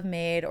workarounds people have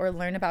made or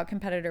learn about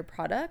competitor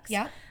products.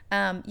 Yeah.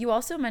 You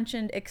also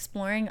mentioned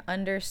exploring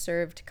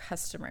underserved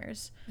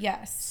customers.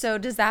 Yes. So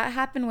does that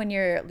happen when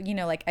you're,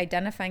 like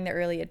identifying the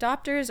early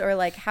adopters, or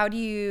like how do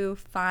you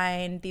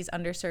find these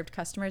underserved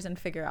customers and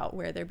figure out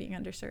where they're being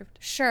underserved?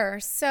 Sure.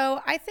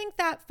 So I think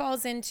that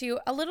falls into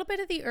a little bit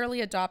of the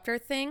early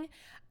adopter thing.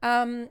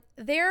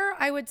 There,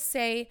 I would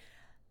say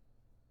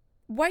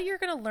what you're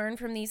going to learn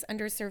from these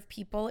underserved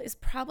people is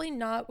probably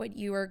not what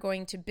you are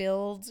going to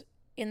build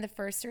in the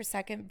first or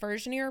second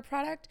version of your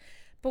product,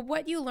 but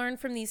what you learn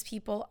from these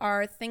people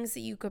are things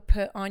that you could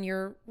put on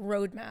your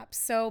roadmap.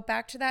 So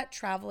back to that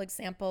travel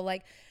example,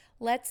 like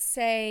let's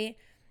say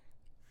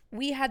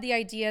we had the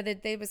idea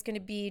that there was going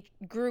to be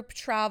group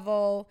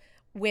travel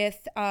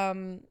with,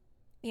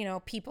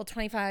 people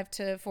 25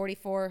 to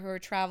 44 who are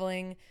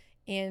traveling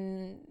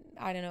in,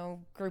 I don't know,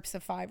 groups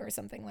of 5 or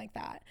something like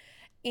that.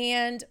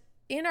 And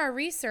in our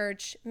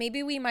research,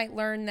 maybe we might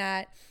learn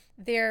that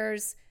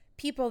there's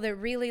people that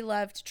really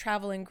love to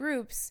travel in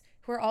groups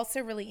who are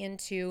also really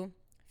into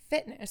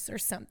fitness or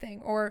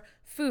something, or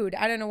food.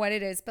 I don't know what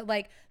it is, but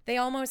like they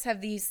almost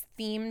have these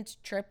themed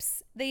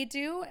trips they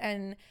do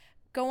and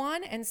go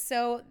on. And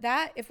so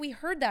that if we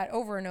heard that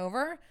over and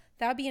over,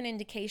 that would be an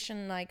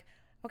indication like,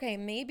 okay,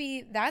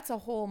 maybe that's a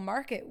whole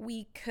market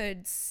we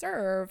could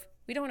serve.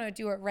 We don't want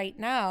to do it right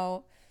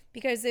now,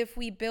 because if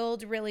we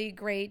build really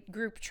great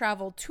group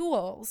travel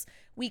tools,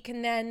 we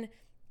can then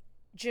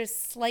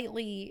just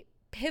slightly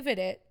pivot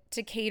it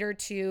to cater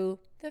to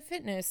the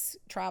fitness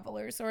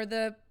travelers or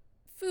the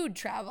food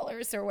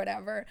travelers or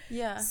whatever.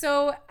 Yeah.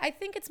 So I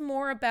think it's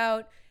more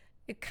about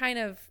kind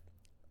of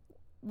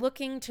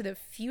looking to the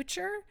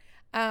future,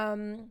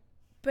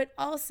 but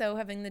also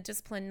having the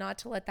discipline not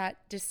to let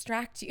that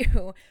distract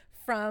you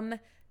from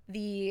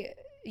the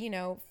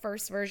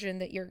first version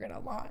that you're going to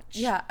launch.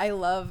 Yeah, I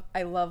love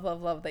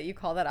that you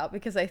call that out,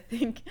 because I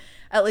think,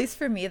 at least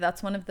for me,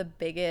 that's one of the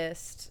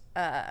biggest,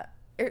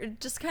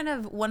 just kind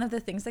of one of the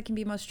things that can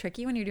be most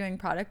tricky when you're doing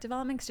product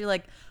development, because you're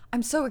like,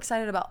 I'm so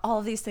excited about all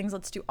of these things.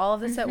 Let's do all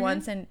of this at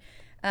once. And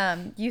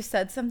you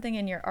said something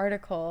in your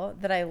article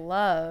that I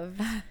love.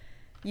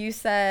 You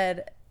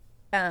said,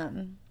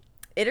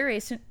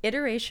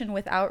 iteration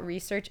without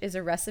research is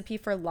a recipe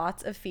for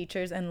lots of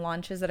features and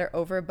launches that are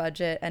over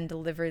budget and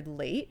delivered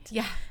late.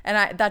 Yeah.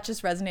 And that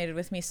just resonated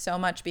with me so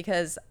much,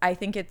 because I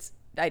think it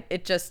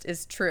just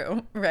is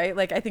true, right?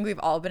 Like, I think we've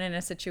all been in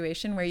a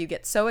situation where you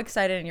get so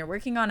excited and you're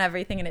working on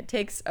everything and it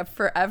takes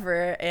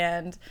forever.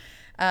 And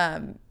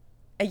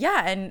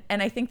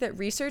and I think that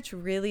research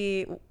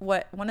really,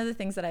 one of the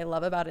things that I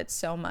love about it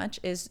so much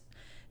is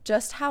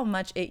just how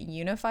much it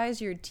unifies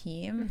your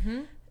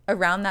team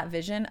around that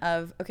vision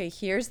of, okay,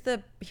 here's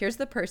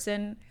the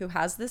person who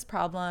has this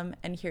problem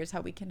and here's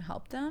how we can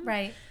help them.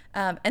 Right.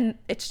 And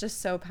it's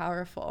just so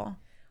powerful.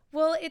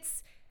 Well,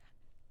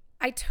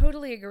 I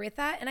totally agree with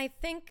that. And I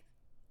think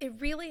it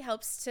really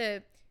helps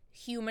to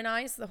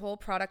humanize the whole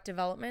product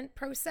development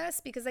process,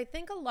 because I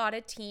think a lot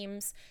of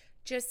teams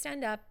just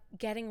end up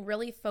getting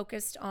really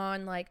focused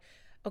on like,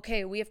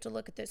 okay, we have to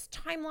look at this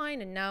timeline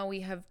and now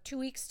we have 2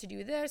 weeks to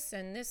do this,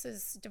 and this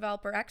is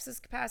developer X's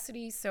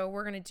capacity, so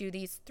we're going to do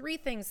these 3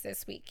 things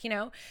this week,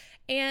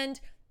 And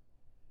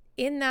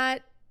in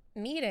that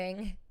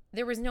meeting,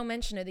 there was no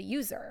mention of the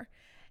user.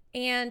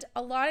 And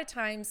a lot of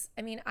times,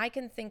 I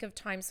can think of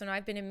times when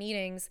I've been in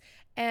meetings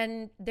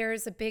and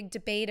there's a big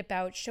debate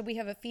about, should we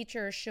have a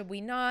feature or should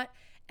we not?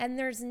 And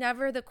there's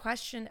never the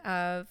question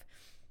of,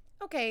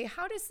 okay,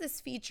 how does this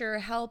feature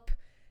help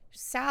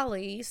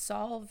Sally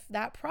solve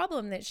that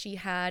problem that she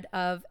had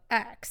of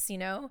X,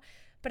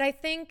 But I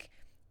think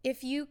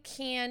if you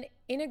can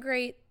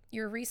integrate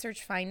your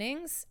research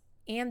findings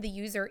and the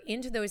user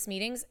into those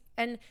meetings,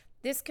 and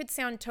this could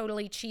sound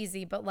totally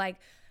cheesy, but like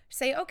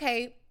say,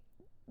 okay,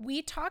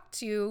 we talked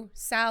to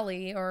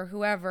Sally or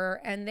whoever,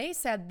 and they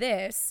said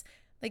this,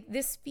 like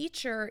this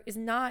feature is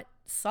not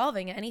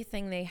solving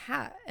anything they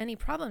had, any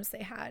problems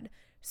they had.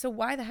 So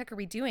why the heck are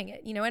we doing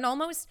it? And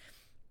almost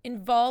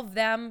involve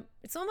them.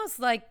 It's almost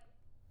like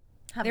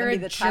they're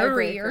a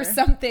jury or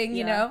something,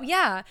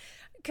 Yeah.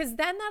 Because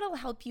then that'll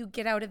help you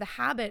get out of the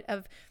habit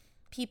of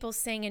people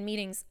saying in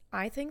meetings,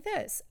 I think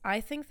this,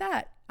 I think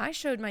that. I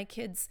showed my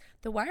kids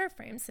the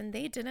wireframes and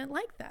they didn't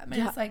like them.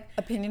 And it's like,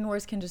 opinion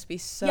wars can just be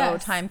so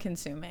time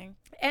consuming.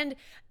 And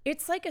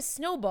it's like a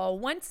snowball.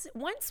 Once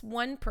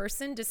one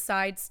person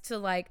decides to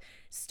like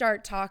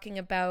start talking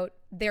about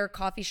their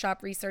coffee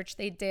shop research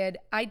they did.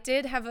 I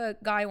did have a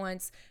guy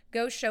once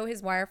go show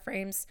his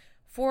wireframes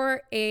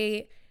for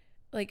a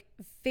like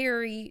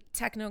very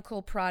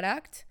technical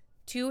product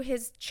to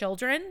his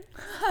children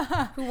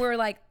who were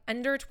like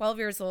under 12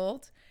 years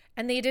old,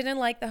 and they didn't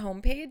like the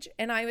homepage.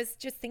 And I was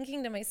just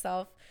thinking to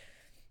myself,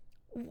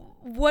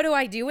 what do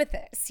I do with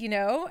this?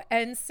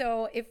 And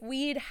so if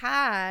we'd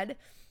had,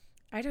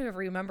 I don't even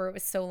remember, it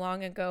was so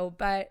long ago,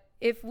 but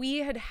if we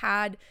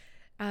had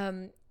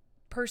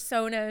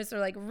personas or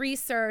like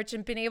research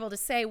and been able to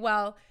say,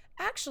 well,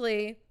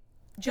 actually,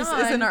 John,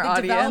 this isn't our the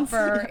audience.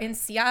 developer in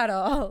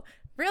Seattle,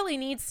 really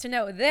needs to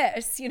know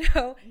this, you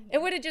know,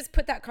 it would have just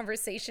put that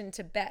conversation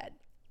to bed.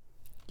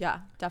 Yeah,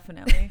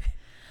 definitely.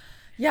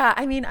 Yeah,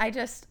 I mean,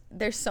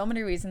 there's so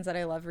many reasons that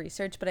I love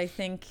research, but I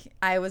think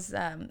I was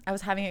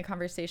having a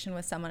conversation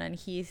with someone, and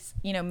he's,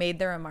 you know, made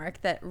the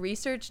remark that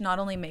research not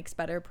only makes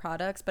better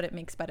products, but it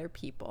makes better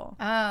people.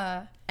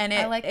 And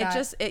I like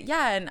that.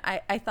 And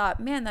I thought,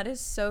 man, that is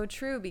so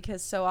true,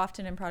 because so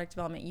often in product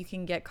development, you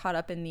can get caught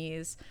up in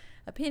these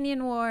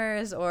opinion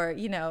wars or,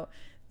 you know,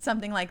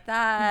 something like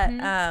that.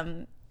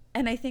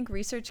 And I think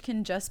research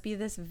can just be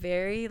this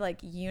very like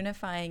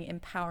unifying,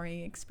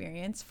 empowering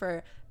experience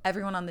for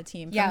everyone on the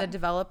team, from the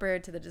developer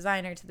to the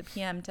designer to the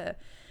PM to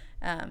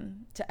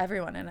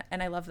everyone.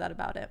 And I love that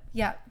about it.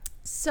 Yeah.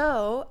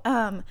 So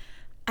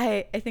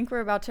I think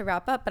we're about to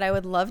wrap up, but I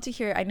would love to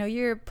hear, I know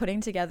you're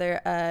putting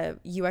together a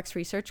UX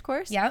research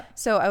course. Yeah.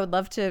 So I would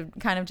love to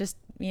kind of just,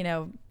 you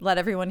know, let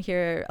everyone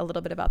hear a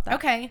little bit about that.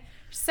 Okay.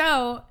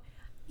 So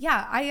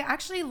yeah, I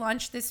actually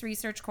launched this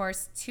research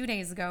course 2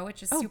 days ago,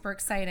 which is super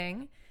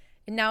exciting.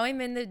 And now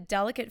I'm in the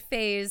delicate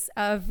phase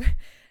of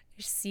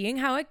seeing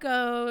how it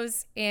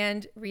goes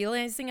and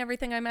realizing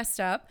everything I messed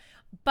up.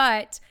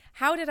 But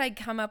how did I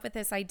come up with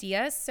this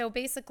idea? So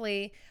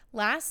basically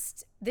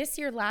this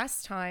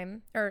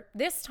time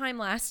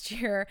last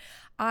year,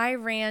 I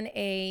ran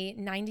a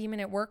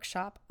 90-minute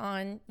workshop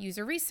on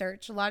user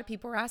research. A lot of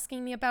people were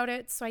asking me about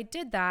it, so I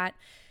did that.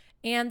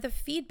 And the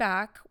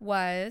feedback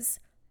was,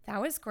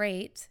 that was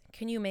great.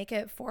 Can you make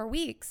it 4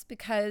 weeks?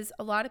 Because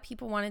a lot of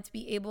people wanted to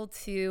be able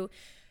to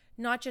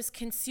not just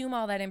consume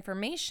all that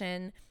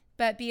information,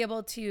 but be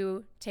able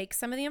to take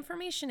some of the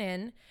information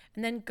in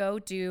and then go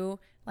do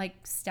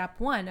like step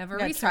 1 of a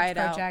research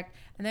project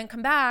and then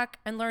come back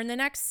and learn the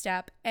next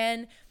step.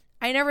 And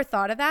I never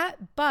thought of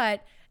that,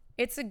 but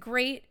it's a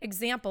great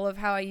example of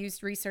how I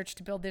used research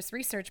to build this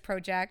research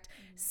project.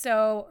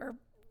 Or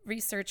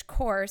research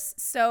course.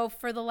 So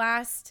for the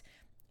last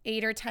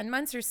 8 or 10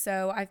 months or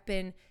so, I've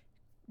been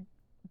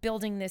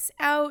building this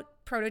out,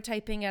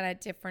 prototyping it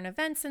at different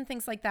events and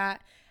things like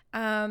that.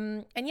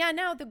 And yeah,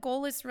 now the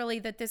goal is really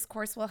that this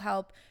course will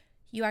help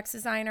UX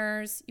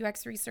designers,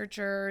 UX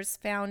researchers,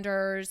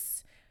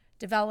 founders,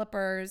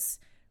 developers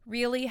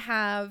really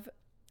have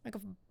like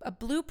a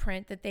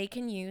blueprint that they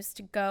can use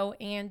to go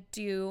and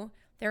do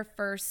their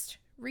first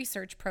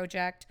research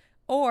project,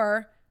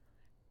 or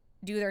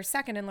do their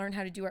second and learn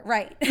how to do it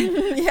right.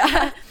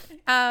 Yeah.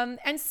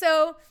 And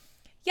so,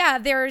 yeah,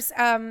 there's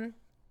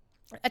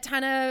a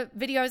ton of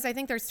videos. I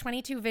think there's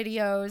 22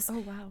 videos. Oh,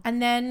 wow. And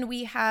then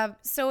we have,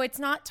 so it's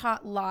not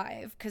taught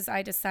live because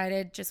I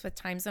decided just with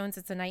time zones,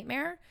 it's a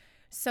nightmare.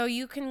 So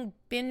you can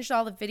binge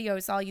all the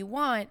videos all you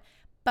want,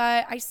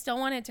 but I still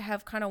wanted to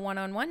have kind of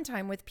one-on-one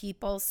time with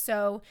people.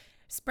 So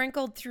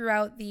sprinkled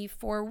throughout the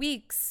 4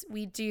 weeks,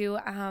 we do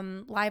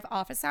live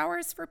office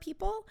hours for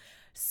people.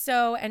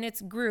 So, and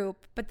it's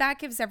group, but that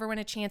gives everyone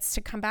a chance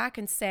to come back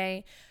and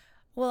say,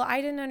 well,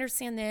 I didn't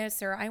understand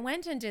this, or I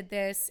went and did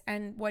this,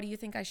 and what do you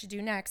think I should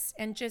do next?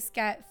 And just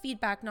get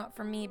feedback, not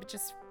from me, but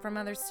just from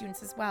other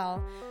students as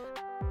well.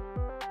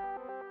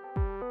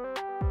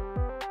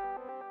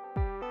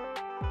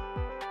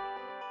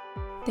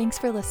 Thanks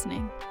for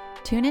listening.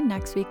 Tune in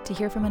next week to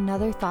hear from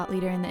another thought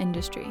leader in the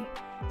industry.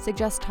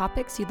 Suggest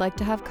topics you'd like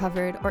to have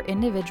covered or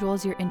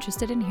individuals you're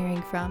interested in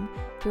hearing from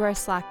through our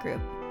Slack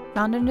group,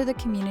 found under the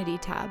Community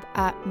tab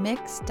at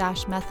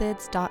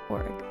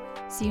mix-methods.org.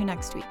 See you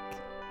next week.